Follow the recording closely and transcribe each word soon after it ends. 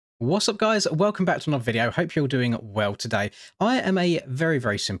What's up, guys? Welcome back to another video. Hope you're doing well today. I am a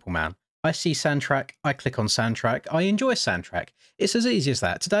very simple man. I see Sandtrack, I click on Sandtrack, I enjoy Sandtrack. It's as easy as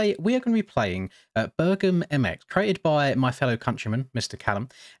that. Today, we are going to be playing Burgum MX, created by my fellow countryman, Mr. Callum,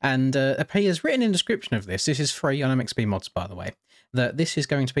 and he has written in the description of this is free on MXB Mods, by the way, that this is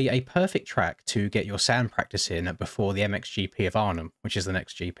going to be a perfect track to get your sand practice in before the MXGP of Arnhem, which is the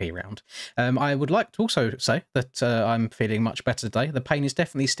next GP round. I would like to also say that I'm feeling much better today. The pain is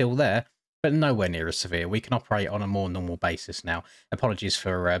definitely still there, but nowhere near as severe. We can operate on a more normal basis now. Apologies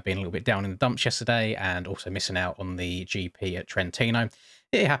for being a little bit down in the dumps yesterday and also missing out on the GP at Trentino.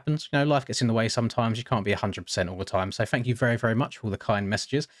 It happens, you know, life gets in the way sometimes. You can't be 100% all the time. So thank you very much for all the kind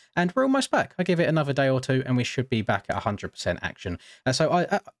messages. And we're almost back. I give it another day or two and we should be back at 100% action.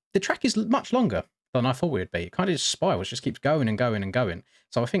 The track is much longer than I thought it would be. It kind of just spirals, just keeps going and going and going.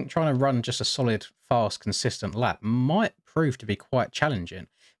 So I think trying to run just a solid, fast, consistent lap might prove to be quite challenging.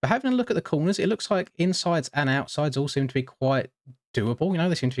 But having a look at the corners, it looks like insides and outsides all seem to be quite doable. You know,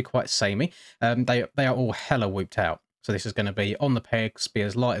 they seem to be quite samey. They are all hella whooped out. So this is going to be on the pegs, be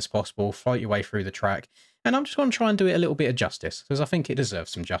as light as possible, float your way through the track. And I'm just going to try and do it a little bit of justice, because I think it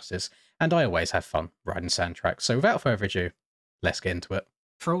deserves some justice. And I always have fun riding sand tracks. So without further ado, let's get into it.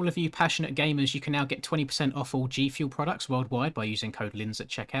 For all of you passionate gamers, you can now get 20% off all G Fuel products worldwide by using code LINS at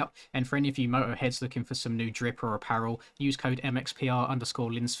checkout. And for any of you motorheads looking for some new drip or apparel, use code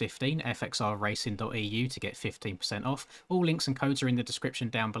MXPR_LINS15 fxrracing.eu to get 15% off. All links and codes are in the description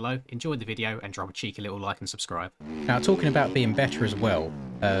down below. Enjoy the video and drop a cheeky little like and subscribe. Now, talking about being better as well,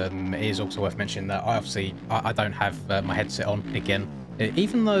 it is also worth mentioning that I don't have my headset on again,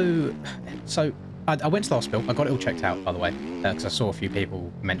 even though, so I went to the hospital. I got it all checked out, by the way, because I saw a few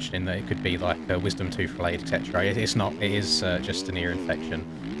people mentioning that it could be like a wisdom tooth related, etc. It's not. It is just an ear infection.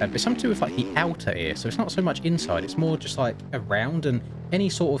 But it's something to do with like the outer ear, so it's not so much inside. It's more just like around, and any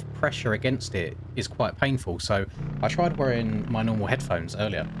sort of pressure against it is quite painful. So I tried wearing my normal headphones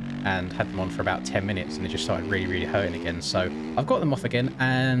earlier and had them on for about 10 minutes, and it just started really hurting again. So I've got them off again,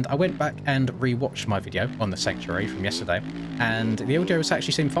 and I went back and re-watched my video on the Sanctuary from yesterday, and the audio has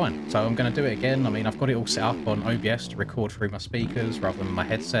actually seemed fine. So I'm going to do it again. I mean, I've got it all set up on OBS to record through my speakers rather than my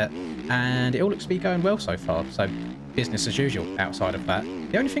headset, and it all looks to be going well so far. So business as usual outside of that.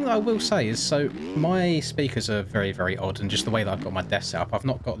 The only thing that I will say is, so my speakers are very odd, and just the way that I've got my desk set up, I've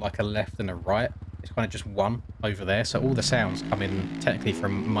not got like a left and a right. It's kind of just one over there, so all the sounds come in technically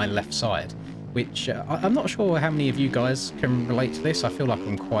from my left side, which I'm not sure how many of you guys can relate to this. I feel like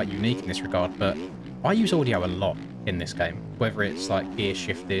I'm quite unique in this regard, but I use audio a lot in this game, whether it's like gear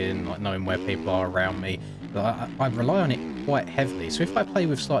shifting, like knowing where people are around me. I rely on it quite heavily. So if I play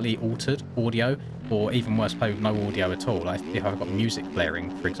with slightly altered audio, or even worse, play with no audio at all, like if I've got music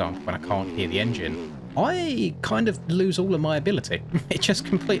blaring, for example, when I can't hear the engine, I kind of lose all of my ability. It just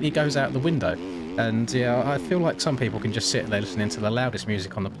completely goes out the window. And yeah, I feel like some people can just sit there listening to the loudest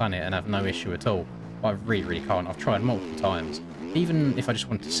music on the planet and have no issue at all. I really can't. I've tried multiple times. Even if I just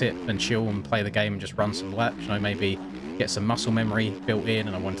want to sit and chill and play the game and just run some laps, you know, maybe get some muscle memory built in,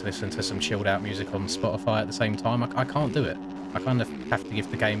 and I want to listen to some chilled out music on Spotify at the same time, I can't do it. I kind of have to give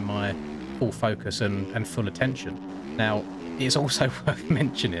the game my full focus and full attention. Now, it's also worth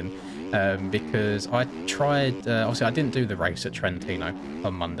mentioning, because I tried, obviously I didn't do the race at Trentino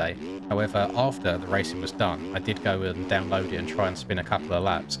on Monday. However, after the racing was done, I did go and download it and try and spin a couple of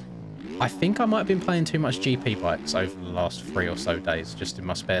laps. I think I might have been playing too much GP bikes over the last 3 or so days, just in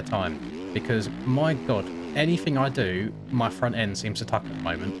my spare time, because my god, anything I do, my front end seems to tuck at the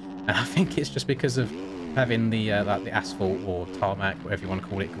moment, and I think it's just because of having the like the asphalt or tarmac, whatever you want to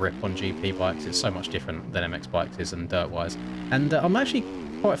call it, grip on GP bikes. It's so much different than MX bikes is and dirt-wise, and I'm actually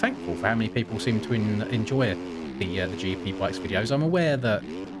quite thankful for how many people seem to enjoy the GP bikes videos. I'm aware that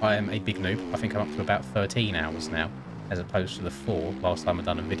I am a big noob. I think I'm up to about 13 hours now, as opposed to the 4 last time I've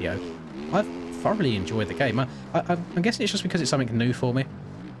done a video. I've thoroughly enjoyed the game. I'm guessing it's just because it's something new for me.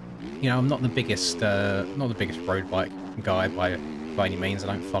 You know, I'm not the biggest road bike guy by any means. I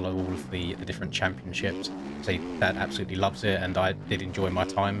don't follow all of the different championships. See, Dad absolutely loves it, and I did enjoy my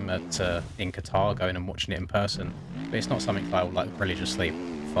time at in Qatar, going and watching it in person. But it's not something that I would like religiously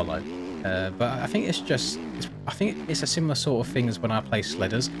follow. But I think I think it's a similar sort of thing as when I play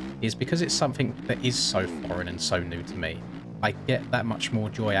Sledders, is because it's something that is so foreign and so new to me. I get that much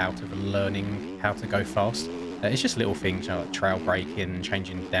more joy out of learning how to go fast. It's just little things, you know, like trail braking,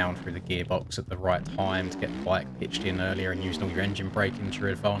 changing down through the gearbox at the right time to get the bike pitched in earlier and using all your engine braking to your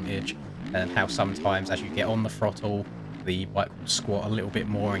advantage, and how sometimes as you get on the throttle, the bike will squat a little bit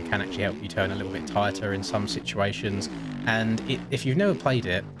more and can actually help you turn a little bit tighter in some situations. And if you've never played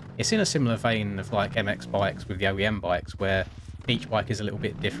it, it's in a similar vein of like MX bikes with the OEM bikes, where each bike is a little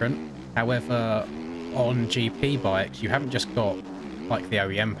bit different. However, on GP bikes, you haven't just got like the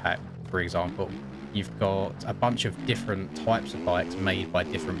OEM pack, for example. You've got a bunch of different types of bikes made by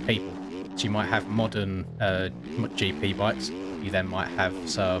different people. So you might have modern GP bikes. You then might have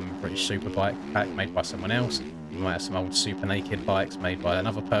some British Superbike pack made by someone else. You might have some old Super Naked bikes made by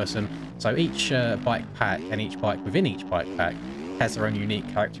another person. So each bike pack and each bike within each bike pack has their own unique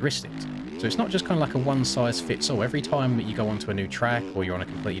characteristics. So it's not just kind of like a one-size-fits-all. Every time that you go onto a new track or you're on a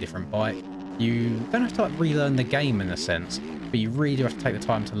completely different bike, you don't have to like relearn the game in a sense, but you really do have to take the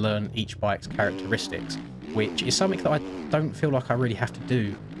time to learn each bike's characteristics, which is something that I don't feel like I really have to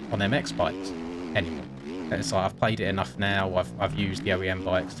do on MX bikes anymore. It's like I've played it enough now, I've used the OEM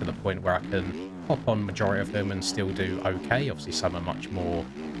bikes to the point where I can hop on majority of them and still do okay. Obviously some are much more,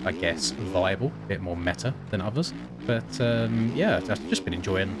 I guess, viable, a bit more meta than others. But yeah, I've just been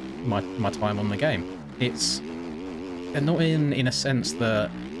enjoying my time on the game. It's annoying in a sense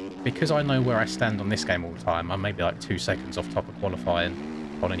that because I know where I stand on this game all the time, I'm maybe like 2 seconds off top of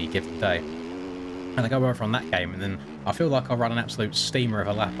qualifying on any given day. And I go over on that game and then I feel like I'll run an absolute steamer of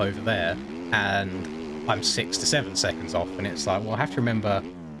a lap over there and I'm 6 to 7 seconds off. And it's like, well, I have to remember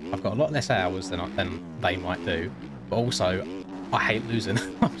I've got a lot less hours than they might do. But also, I hate losing.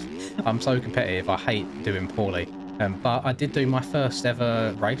 I'm so competitive, I hate doing poorly. But I did do my first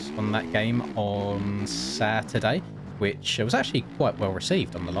ever race on that game on Saturday, which was actually quite well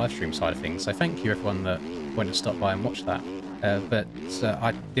received on the live stream side of things. So thank you everyone that went and stopped by and watched that. But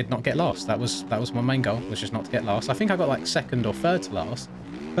I did not get last. That was my main goal, was just not to get last. I think I got like second or third to last,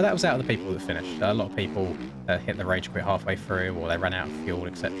 but that was out of the people that finished. A lot of people hit the rage quit halfway through, or they ran out of fuel,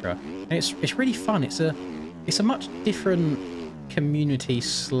 etc. And it's really fun. It's a much different community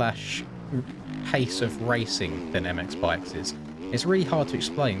slash pace of racing than MX bikes is. It's really hard to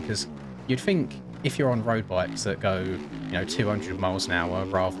explain because you'd think if you're on road bikes that go, 200 miles an hour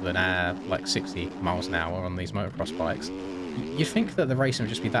rather than like 60 miles an hour on these motocross bikes, you'd think that the racing would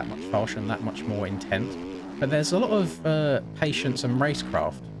just be that much faster and that much more intense. But there's a lot of patience and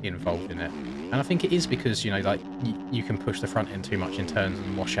racecraft involved in it. And I think it is because, you can push the front end too much in turns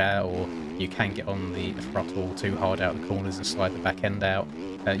and wash out, or you can get on the throttle too hard out of the corners and slide the back end out.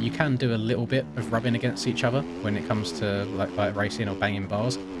 You can do a little bit of rubbing against each other when it comes to like racing or banging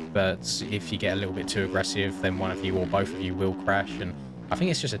bars. But if you get a little bit too aggressive, then one of you or both of you will crash. And I think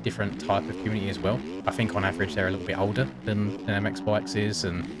it's just a different type of community as well. I think on average they're a little bit older than MX bikes is,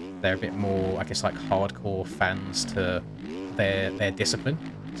 and they're a bit more, I guess, like hardcore fans to their discipline.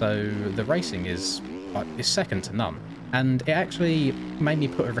 So the racing is second to none. And it actually made me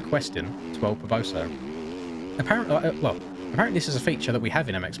put a request in to El Poboso. Apparently this is a feature that we have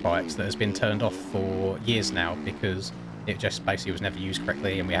in MX bikes that has been turned off for years now because it just basically was never used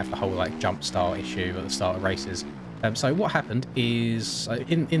correctly, and we have the whole like jump start issue at the start of races. So what happened is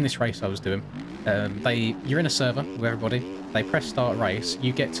in this race I was doing, you're in a server with everybody. They press start race.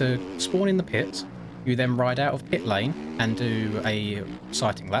 You get to spawn in the pits. You then ride out of pit lane and do a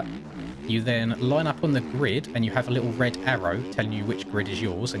sighting lap. You then line up on the grid and you have a little red arrow telling you which grid is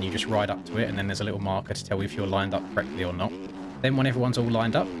yours, and you just ride up to it, and then there's a little marker to tell you if you're lined up correctly or not. Then when everyone's all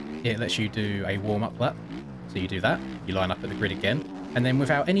lined up, it lets you do a warm-up lap. So you do that, you line up at the grid again, and then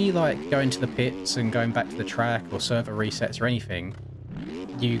without any like going to the pits and going back to the track or server resets or anything,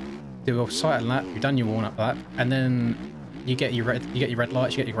 you do a sighting lap, you've done your warm-up lap, and then you get your red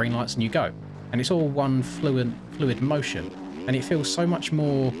lights, you get your green lights, and you go. And it's all one fluid motion, and it feels so much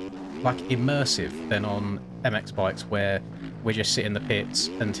more like immersive than on MX bikes where we just sit in the pits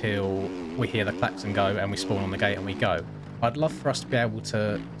until we hear the klaxon go and we spawn on the gate and we go. I'd love for us to be able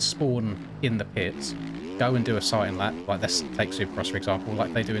to spawn in the pits, go and do a sighting lap, like let's take Supercross for example,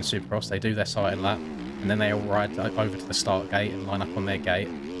 like they do in Supercross. They do their sighting lap and then they all ride over to the start gate and line up on their gate,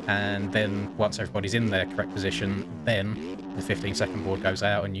 and then once everybody's in their correct position, then the 15-second board goes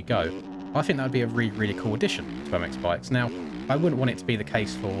out and you go. I think that would be a really cool addition to MX bikes. Now, I wouldn't want it to be the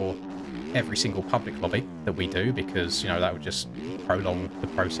case for every single public lobby that we do, because that would just prolong the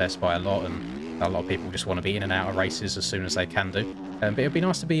process by a lot, and a lot of people just want to be in and out of races as soon as they can do. But it would be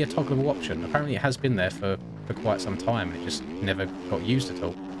nice to be a toggleable option. Apparently it has been there for quite some time, and it just never got used at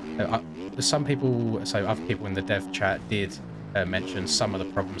all. Some people, so other people in the dev chat did mention some of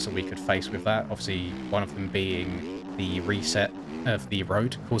the problems that we could face with that. Obviously one of them being the reset of the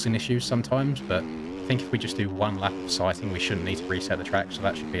road causing issues sometimes, but I think if we just do one lap of sighting we shouldn't need to reset the track, so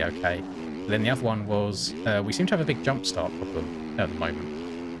that should be okay. But then the other one was we seem to have a big jump start problem at the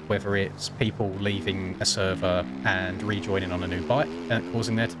moment, whether it's people leaving a server and rejoining on a new bike and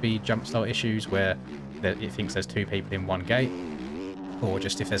causing there to be jump start issues where it thinks there's two people in one gate, or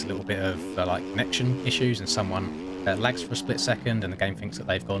just if there's a little bit of like connection issues and someone lags for a split second, and the game thinks that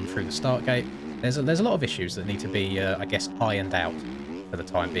they've gone through the start gate. There's a lot of issues that need to be, I guess, ironed out for the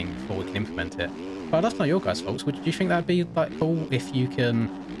time being before we can implement it. But I'd love to know your guys' thoughts. Do you think that'd be like cool if you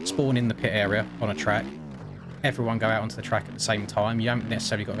can spawn in the pit area on a track, everyone go out onto the track at the same time? You haven't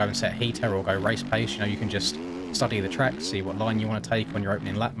necessarily got to go and set a heater or go race pace. You know, you can just study the track, see what line you want to take on your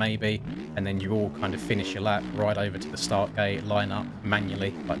opening lap maybe, and then you all kind of finish your lap, ride over to the start gate, line up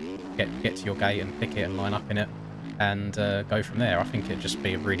manually, like get to your gate and pick it and line up in it, and go from there. I think it'd just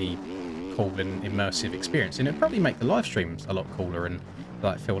be a really cool and immersive experience, and it'd probably make the live streams a lot cooler and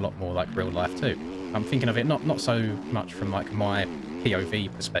like feel a lot more like real life too. I'm thinking of it not so much from like my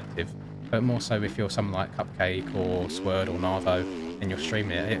POV perspective, but more so if you're someone like Cupcake or Sword or Narvo and you're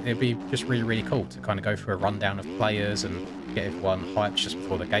streaming it, it'd be just really, really cool to kind of go through a rundown of players and get everyone hyped just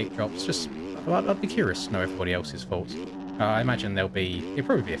before the gate drops. I'd be curious to know everybody else's thoughts. I imagine it'll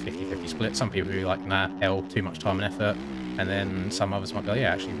probably be a 50-50 split. Some people will be like, nah, hell, too much time and effort. And then some others might be like,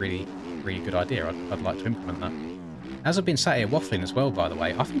 yeah, actually really, really good idea. I'd like to implement that. As I've been sat here waffling as well, by the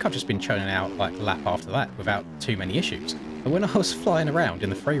way, I think I've just been churning out like lap after lap without too many issues. But when I was flying around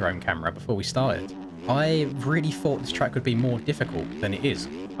in the free roam camera before we started, I really thought this track would be more difficult than it is.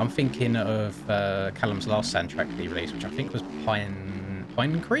 I'm thinking of Callum's last sand track that he released, which I think was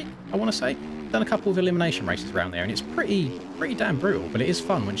Pine Creek, I want to say. Done a couple of elimination races around there, and it's pretty damn brutal, but it is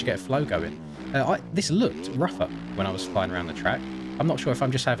fun once you get a flow going. This looked rougher when I was flying around the track. I'm not sure if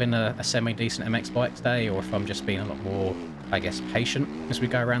I'm just having a semi-decent MX bike today, or if I'm just being a lot more, I guess, patient as we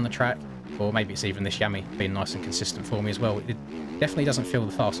go around the track, or maybe it's even this Yami being nice and consistent for me as well. It definitely doesn't feel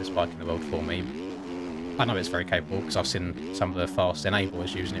the fastest bike in the world for me. I know it's very capable because I've seen some of the fast NA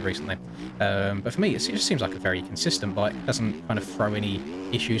boys using it recently. But for me, it just seems like a very consistent bike. It doesn't kind of throw any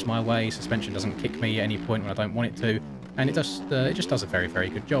issues my way. Suspension doesn't kick me at any point when I don't want it to. And it just does a very, very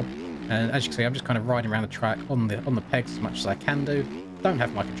good job. And as you can see, I'm just kind of riding around the track on the pegs as much as I can do. Don't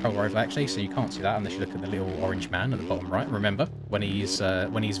have my controller over actually, so you can't see that unless you look at the little orange man at the bottom right. Remember, when he's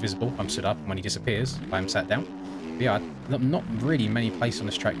visible, I'm stood up, and when he disappears, I am sat down. But yeah, not really many places on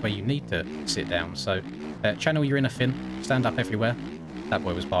this track where you need to sit down. So channel your inner Finn, stand up everywhere. That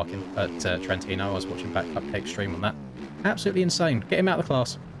boy was barking at Trentino. I was watching back Cupcake stream on that. Absolutely insane. Get him out of the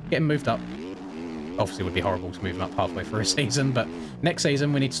class. Get him moved up. Obviously, it would be horrible to move him up halfway through a season, but next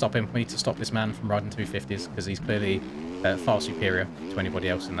season we need to stop him. We need to stop this man from riding 250s because he's clearly far superior to anybody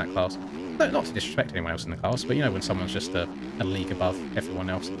else in that class. No, not to disrespect anyone else in the class, but you know when someone's just a league above everyone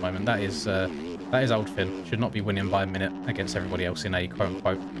else at the moment, that is old Finn. Should not be winning by a minute against everybody else in a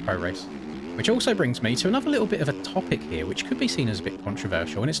quote-unquote pro race. Which also brings me to another little bit of a topic here, which could be seen as a bit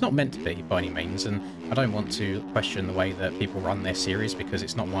controversial, and it's not meant to be by any means, and I don't want to question the way that people run their series, because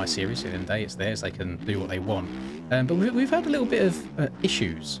it's not my series, at the end of the day, it's theirs, they can do what they want. But we've had a little bit of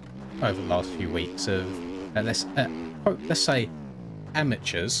issues over the last few weeks of, let's say,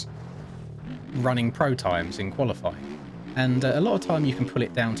 amateurs running pro times in qualifying. And a lot of time you can pull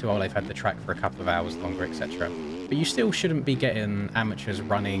it down to, oh, they've had the track for a couple of hours longer, etc. But you still shouldn't be getting amateurs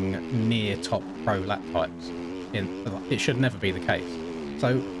running near top pro lap times. It should never be the case.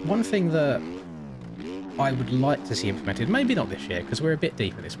 So one thing that I would like to see implemented, maybe not this year, because we're a bit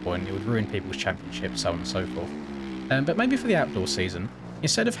deep at this point, it would ruin people's championships, so on and so forth. But maybe for the outdoor season,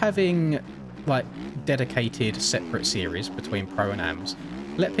 instead of having like dedicated separate series between pro and AMs,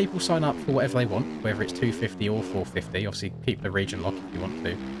 let people sign up for whatever they want, whether it's 250 or 450. Obviously, keep the region lock if you want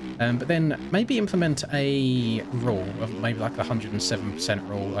to. But then maybe implement a rule of maybe like a 107%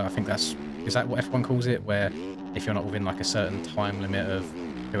 rule. I think is that what F1 calls it? Where if you're not within like a certain time limit of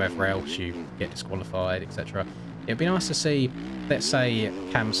whoever else, you get disqualified, etc. It'd be nice to see, let's say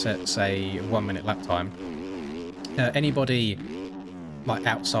Cam sets a 1 minute lap time. Anybody like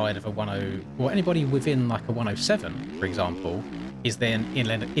outside of a 10, or anybody within like a 107, for example, is then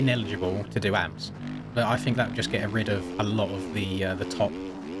ineligible to do AMs. But I think that would just get rid of a lot of the top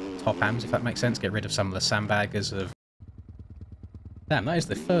AMs, if that makes sense. Get rid of some of the sandbaggers of... Damn, that is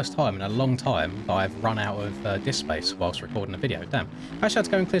the first time in a long time that I've run out of disk space whilst recording a video. Damn. I actually had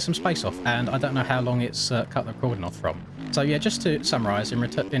to go and clear some space off, and I don't know how long it's cut the recording off from. So yeah, just to summarise,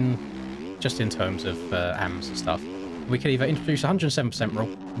 just in terms of AMs and stuff, we could either introduce a 107% rule,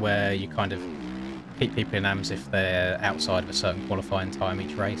 where you kind of keep people in AMs if they're outside of a certain qualifying time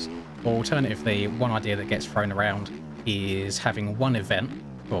each race. Or alternatively, one idea that gets thrown around is having one event,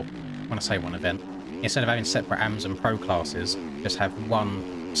 or when I say one event, instead of having separate AMs and pro classes, just have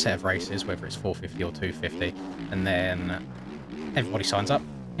one set of races, whether it's 450 or 250, and then everybody signs up,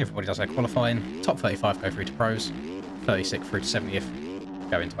 everybody does their qualifying, top 35 go through to pros, 36 through to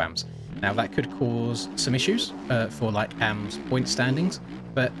 70th go into AMs. Now that could cause some issues for like AMs point standings,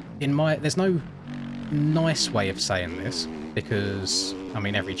 but there's no nice way of saying this, because, I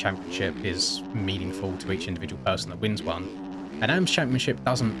mean, every championship is meaningful to each individual person that wins one. An AMS championship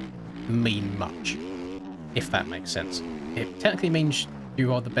doesn't mean much, if that makes sense. It technically means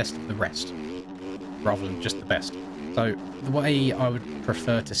you are the best of the rest, rather than just the best. So the way I would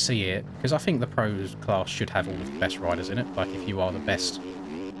prefer to see it, because I think the pros class should have all of the best riders in it, like if you are the best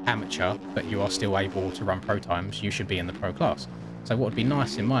amateur, but you are still able to run pro times, you should be in the pro class. So what would be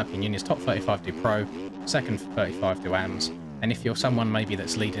nice, in my opinion, is top 35 do pro, second 35 do AMS, and if you're someone maybe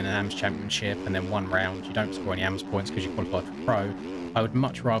that's leading an AMS championship and then one round you don't score any AMS points because you qualified for pro, I would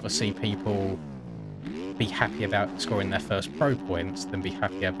much rather see people be happy about scoring their first pro points than be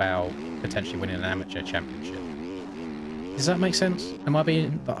happy about potentially winning an amateur championship. Does that make sense?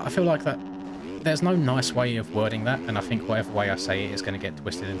 I feel like that there's no nice way of wording that, and I think whatever way I say it is going to get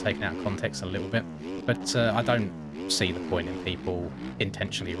twisted and taken out of context a little bit, but I don't see the point in people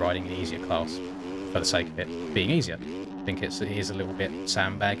intentionally riding an easier class for the sake of it being easier. I think it is a little bit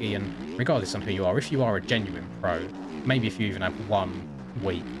sandbaggy, and regardless of who you are, if you are a genuine pro, maybe if you even have 1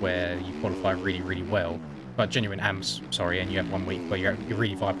 week where you qualify really, really well, but genuine AMS, sorry, and you have 1 week where you're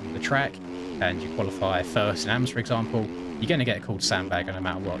really vibing with the track, and you qualify first in AMS, for example, you're going to get called sandbagger no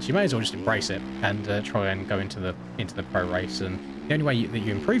matter what. So you may as well just embrace it and try and go into the pro race. And the only way that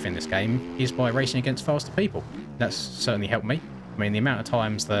you improve in this game is by racing against faster people. That's certainly helped me. I mean, the amount of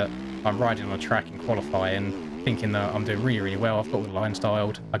times that I'm riding on a track and qualifying, thinking that I'm doing really, really well, I've got all the lines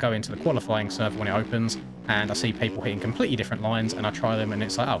dialed. I go into the qualifying server when it opens, and I see people hitting completely different lines, and I try them, and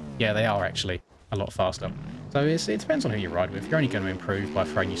it's like, oh, yeah, they are actually a lot faster. So it depends on who you ride with. You're only going to improve by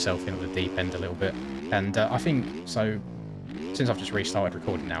throwing yourself into the deep end a little bit. And I think, so since I've just restarted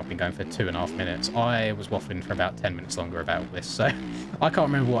recording now, I've been going for 2.5 minutes. I was waffling for about 10 minutes longer about this, so I can't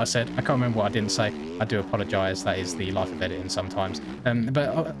remember what I said. I can't remember what I didn't say. I do apologise. That is the life of editing sometimes.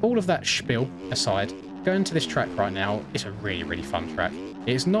 But all of that spiel aside, going to this track right now, it's a really, really fun track.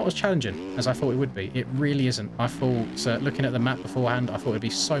 It's not as challenging as I thought it would be. It really isn't. I thought, looking at the map beforehand, I thought it'd be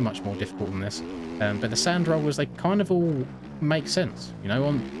so much more difficult than this. But the sand rollers, they kind of all make sense. You know,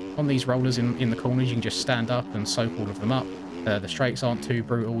 on these rollers in the corners, you can just stand up and soak all of them up. The straights aren't too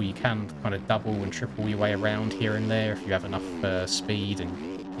brutal. You can kind of double and triple your way around here and there if you have enough speed and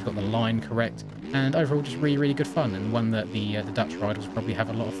you've got the line correct. And overall, just really, really good fun, and one that the Dutch riders will probably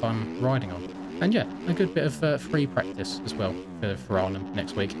have a lot of fun riding on. And yeah, a good bit of free practice as well for Arnhem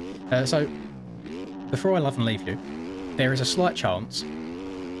next week. So, before I love and leave you, there is a slight chance,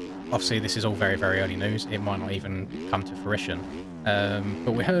 obviously this is all very, very early news, it might not even come to fruition,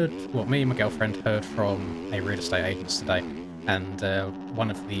 but we heard, me and my girlfriend heard from a real estate agent today, and one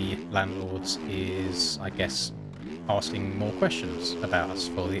of the landlords is, I guess, asking more questions about us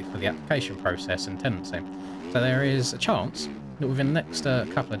for the application process and tenancy. So there is a chance that within the next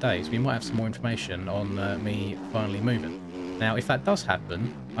couple of days we might have some more information on me finally moving. Now, if that does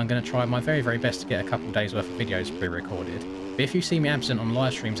happen, I'm going to try my very, very best to get a couple of days worth of videos pre-recorded. But if you see me absent on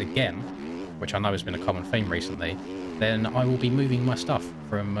live streams again, which I know has been a common theme recently, then I will be moving my stuff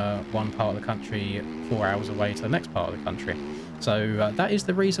from one part of the country 4 hours away to the next part of the country. So that is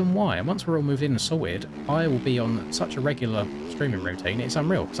the reason why. And once we're all moved in and sorted, I will be on such a regular streaming routine. It's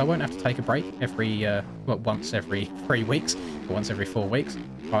unreal, because I won't have to take a break every, once every 3 weeks, or once every 4 weeks.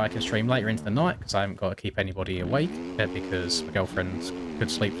 I can stream later into the night, because I haven't got to keep anybody awake, because my girlfriend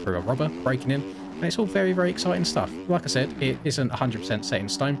could sleep through a robber breaking in. And it's all very, very exciting stuff. Like I said, it isn't 100% set in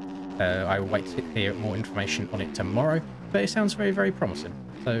stone. I will wait to hear more information on it tomorrow, but it sounds very, very promising.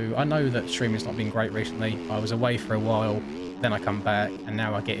 So I know that streaming's not been great recently. I was away for a while, then I come back, and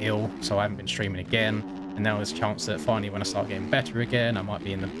now I get ill, so I haven't been streaming again. And now there's a chance that finally when I start getting better again, I might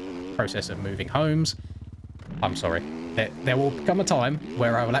be in the process of moving homes. I'm sorry. There will come a time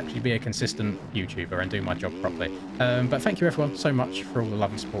where I will actually be a consistent YouTuber and do my job properly. But thank you everyone so much for all the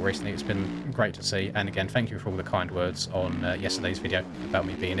love and support recently. It's been great to see. And again, thank you for all the kind words on yesterday's video about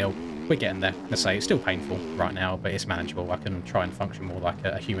me being ill. We're getting there. Let's say it's still painful right now, but it's manageable. I can try and function more like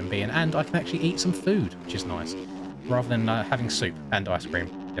a human being, and I can actually eat some food, which is nice, rather than having soup and ice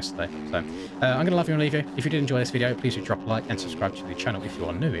cream yesterday. So I'm going to love you and leave you. If you did enjoy this video, please do drop a like and subscribe to the channel if you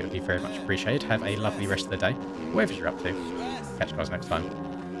are new. It would be very much appreciated. Have a lovely rest of the day, whatever you're up to. Catch you guys next time.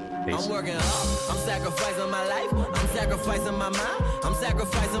 Peace. I'm working hard, I'm sacrificing my life, I'm sacrificing my mind, I'm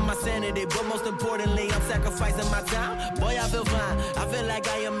sacrificing my sanity, but most importantly, I'm sacrificing my time. Boy, I feel fine, I feel like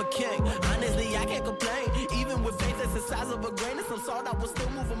I am a king. Honestly, I can't complain. Even with faith that's the size of a grain of some salt, I will still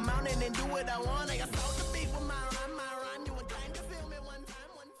move a mountain and do what I want.